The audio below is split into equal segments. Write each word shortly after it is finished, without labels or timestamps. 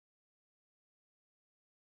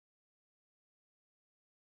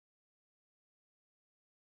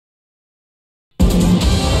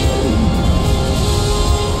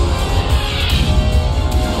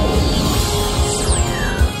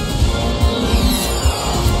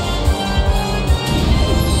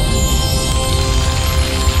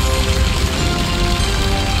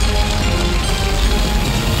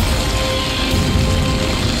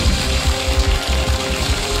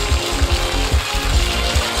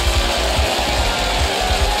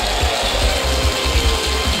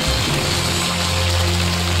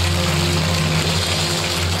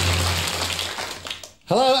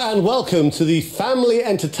And welcome to the family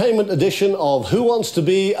entertainment edition of Who Wants to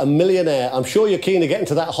Be a Millionaire? I'm sure you're keen to get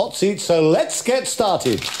into that hot seat, so let's get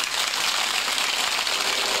started.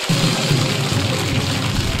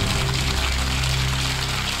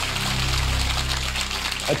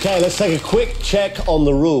 Okay, let's take a quick check on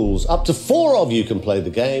the rules. Up to 4 of you can play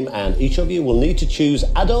the game, and each of you will need to choose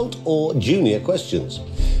adult or junior questions.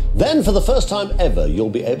 Then, for the first time ever,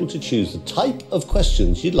 you'll be able to choose the type of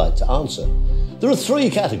questions you'd like to answer. There are 3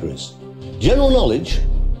 categories: general knowledge,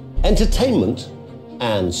 entertainment,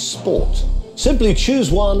 and sport. Simply choose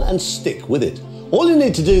one and stick with it. All you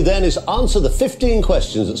need to do then is answer the 15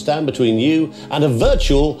 questions that stand between you and a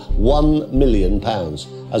virtual £1 million.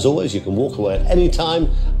 As always, you can walk away at any time,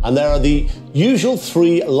 and there are the usual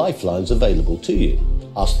 3 lifelines available to you.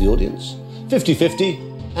 Ask the audience, 50-50,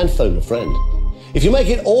 and phone a friend. If you make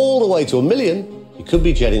it all the way to $1 million, you could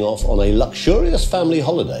be jetting off on a luxurious family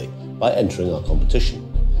holiday by entering our competition.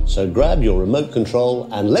 So grab your remote control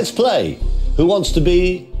and let's play Who Wants to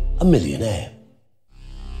Be a Millionaire?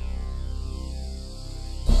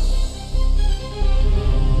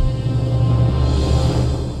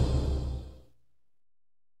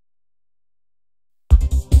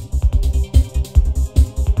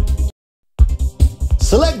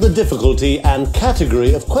 Select the difficulty and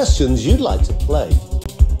category of questions you'd like to play.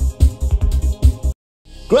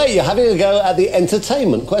 Great, you're having a go at the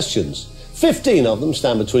entertainment questions. 15 of them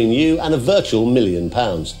stand between you and a virtual £1 million.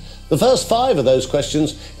 The first 5 of those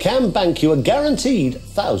questions can bank you a guaranteed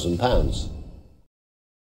 £1,000.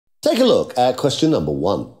 Take a look at question number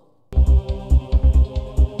 1.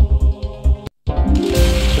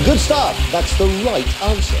 A good start, that's the right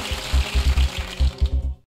answer.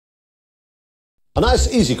 A nice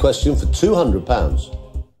easy question for £200.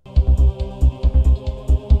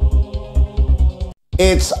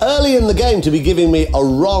 It's early in the game to be giving me a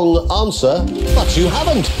wrong answer, but you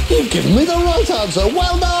haven't. You've given me the right answer.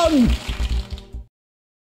 Well done!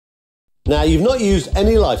 Now, you've not used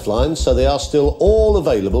any lifelines, so they are still all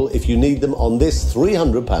available if you need them on this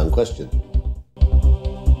 £300 question.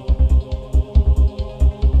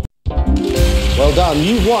 Well done,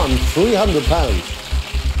 you've won £300.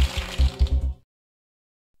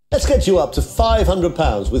 Let's get you up to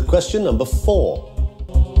 £500 with question number 4.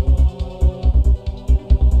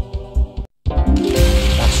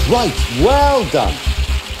 That's right, well done.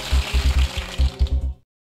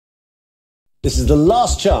 This is the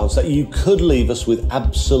last chance that you could leave us with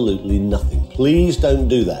absolutely nothing. Please don't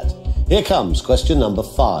do that. Here comes question number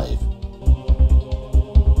 5.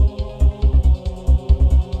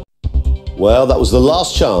 Well, that was the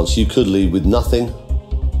last chance you could leave with nothing.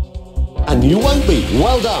 And you won't be.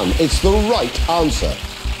 Well done. It's the right answer.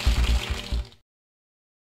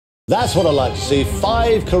 That's what I like to see.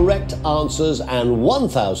 5 correct answers and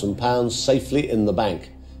 £1,000 safely in the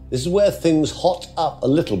bank. This is where things hot up a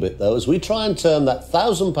little bit, though, as we try and turn that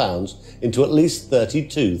 £1,000 into at least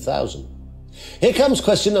 32,000. Here comes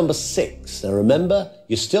question number 6. Now remember,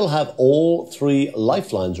 you still have all 3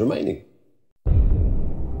 lifelines remaining.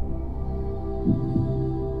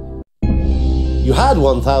 You had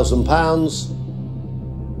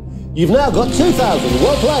 £1,000. You've now got £2,000.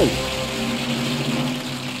 Well played.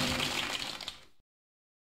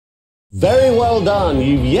 Very well done.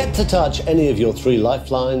 You've yet to touch any of your 3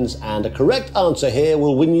 lifelines, and a correct answer here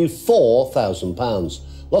will win you £4,000.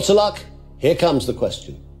 Lots of luck. Here comes the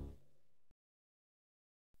question.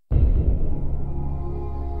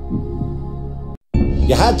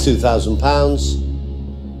 You had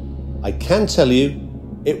 £2,000. I can tell you,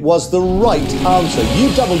 it was the right answer.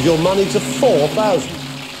 You doubled your money to £4,000.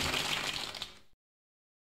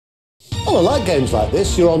 Well, I like games like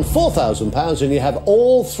this. You're on £4,000 and you have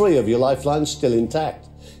all 3 of your lifelines still intact.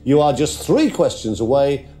 You are just 3 questions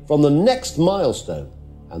away from the next milestone.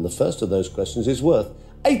 And the first of those questions is worth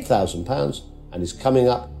 £8,000 and is coming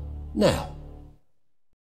up now.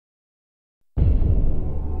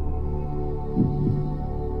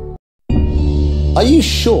 Are you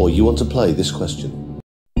sure you want to play this question?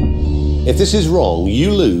 If this is wrong,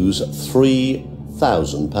 you lose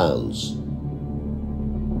 £3,000.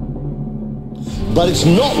 But it's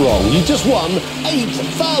not wrong, you just won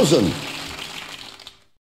 £8,000.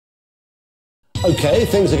 Okay,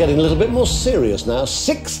 things are getting a little bit more serious now.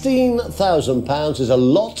 £16,000 is a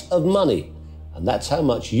lot of money, and that's how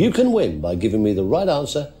much you can win by giving me the right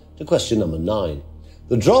answer to question number 9.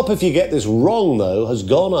 The drop, if you get this wrong though, has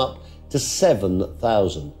gone up to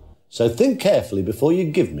 £7,000. So think carefully before you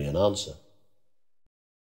give me an answer.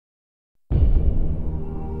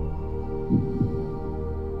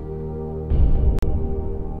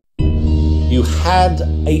 You had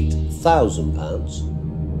 £8,000.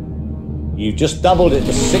 You've just doubled it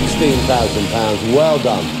to £16,000. Well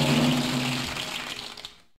done.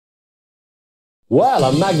 Well,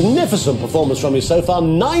 a magnificent performance from you so far.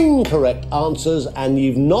 9 correct answers, and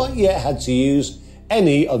you've not yet had to use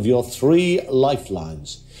any of your 3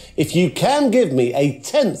 lifelines. If you can give me a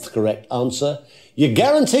 10th correct answer, you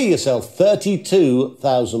guarantee yourself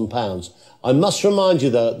 £32,000. I must remind you,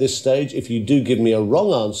 though, at this stage, if you do give me a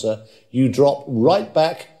wrong answer, you drop right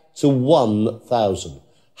back to 1,000.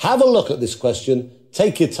 Have a look at this question.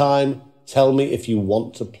 Take your time. Tell me if you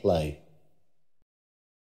want to play.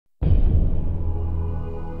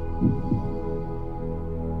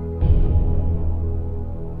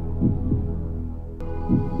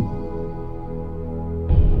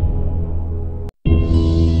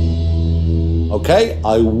 Okay,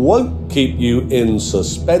 I won't keep you in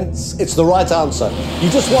suspense. It's the right answer. You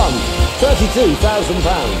just won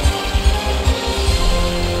 £32,000.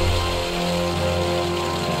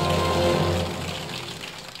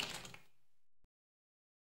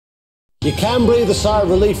 You can breathe a sigh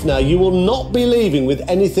of relief now. You will not be leaving with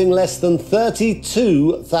anything less than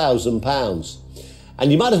 £32,000.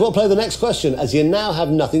 And you might as well play the next question, as you now have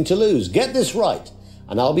nothing to lose. Get this right,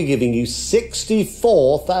 and I'll be giving you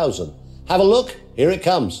 £64,000. Have a look. Here it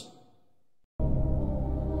comes.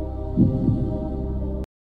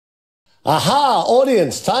 Aha,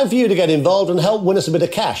 audience, time for you to get involved and help win us a bit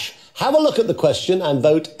of cash. Have a look at the question and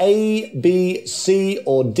vote A, B, C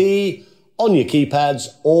or D on your keypads.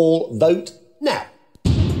 All vote now.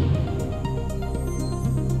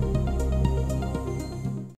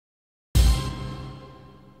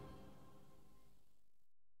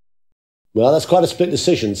 Well, that's quite a split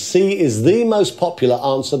decision. C is the most popular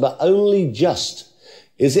answer, but only just.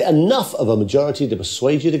 Is it enough of a majority to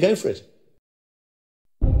persuade you to go for it?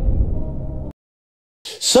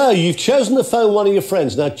 So, you've chosen to phone one of your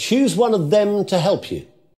friends. Now choose one of them to help you.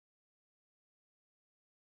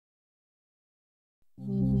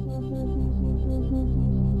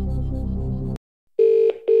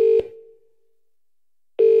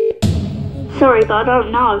 Sorry, but I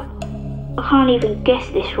don't know. I can't even guess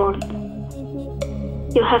this one.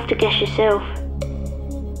 You'll have to guess yourself.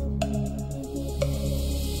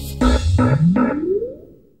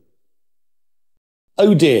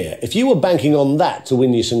 Oh dear, if you were banking on that to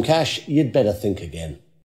win you some cash, you'd better think again.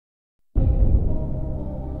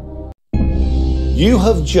 You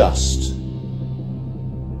have just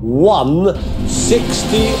won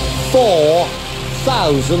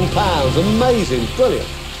 £64,000. Amazing, brilliant.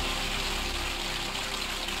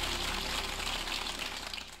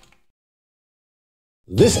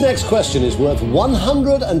 This next question is worth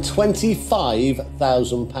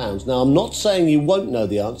 £125,000. Now, I'm not saying you won't know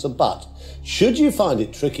the answer, but should you find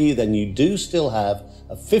it tricky, then you do still have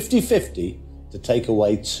a 50-50 to take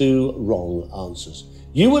away 2 wrong answers.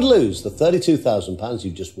 You would lose the £32,000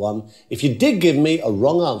 you've just won if you did give me a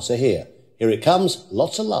wrong answer here. Here it comes.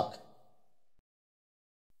 Lots of luck.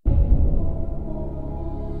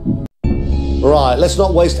 Right, let's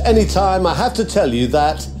not waste any time. I have to tell you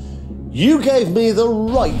that you gave me the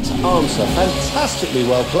right answer. Fantastically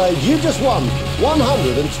well played. You just won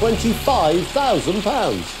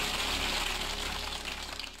 £125,000.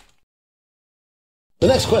 The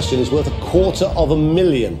next question is worth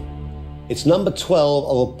 £250,000. It's number 12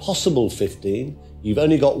 of a possible 15. You've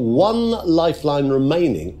only got 1 lifeline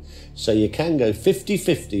remaining, so you can go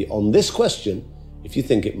 50-50 on this question if you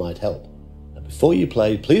think it might help. Now, before you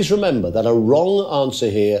play, please remember that a wrong answer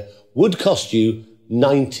here would cost you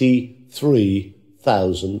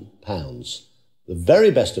 £93,000. The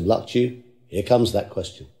very best of luck to you. Here comes that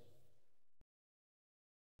question.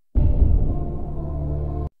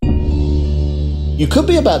 You could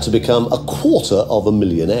be about to become a quarter of a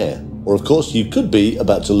millionaire, or of course you could be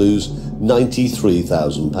about to lose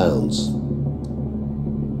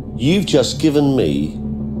 £93,000. You've just given me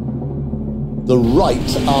the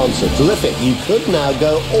right answer. Terrific. You could now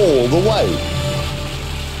go all the way.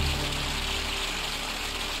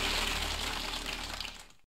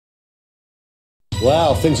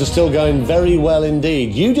 Wow, things are still going very well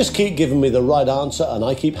indeed. You just keep giving me the right answer and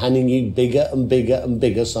I keep handing you bigger and bigger and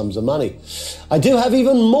bigger sums of money. I do have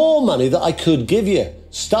even more money that I could give you,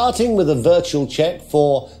 starting with a virtual cheque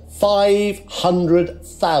for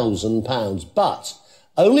 £500,000, but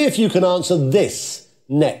only if you can answer this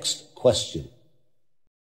next question.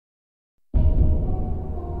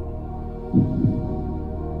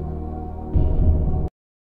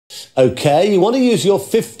 Okay, you want to use your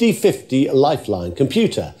 50-50 lifeline.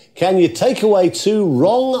 Computer, can you take away 2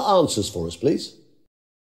 wrong answers for us, please?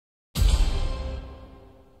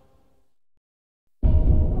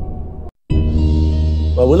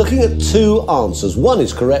 Well, we're looking at two answers. One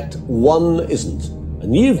is correct, one isn't.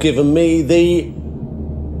 And you've given me the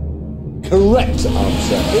correct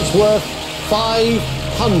answer. It's worth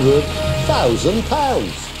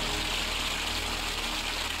 £500,000.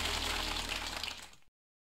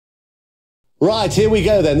 Right, here we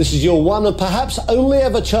go then. This is your one and perhaps only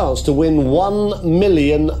ever chance to win £1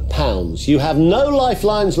 million. You have no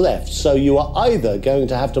lifelines left, so you are either going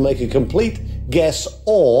to have to make a complete guess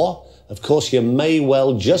or, of course, you may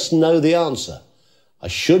well just know the answer. I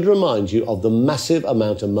should remind you of the massive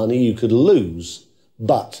amount of money you could lose,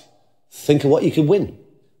 but think of what you could win.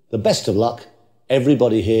 The best of luck.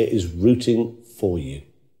 Everybody here is rooting for you.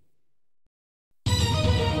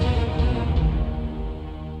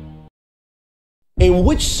 In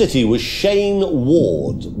which city was Shane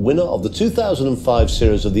Ward, winner of the 2005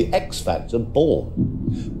 series of The X Factor, born?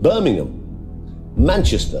 Birmingham,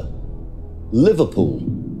 Manchester, Liverpool,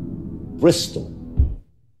 Bristol.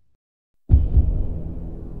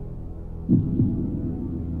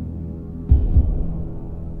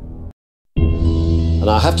 And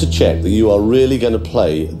I have to check that you are really going to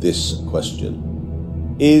play this question.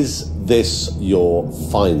 Is this your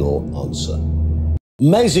final answer?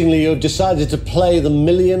 Amazingly, you've decided to play the £1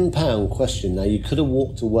 million question. Now, you could have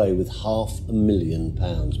walked away with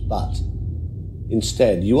 £500,000, but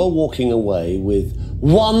instead, you are walking away with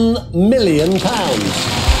 £1 million.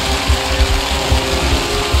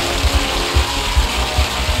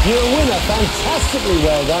 You're a winner. Fantastically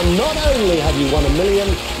well done. Not only have you won £1 million,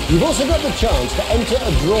 you've also got the chance to enter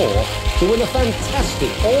a draw to win a fantastic,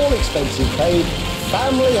 all-expenses-paid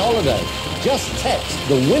family holiday. Just text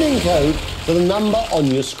the winning code to the number on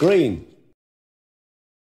your screen.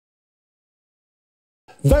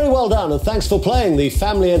 Very well done, and thanks for playing the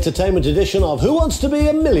family entertainment edition of Who Wants to Be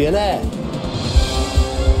a Millionaire?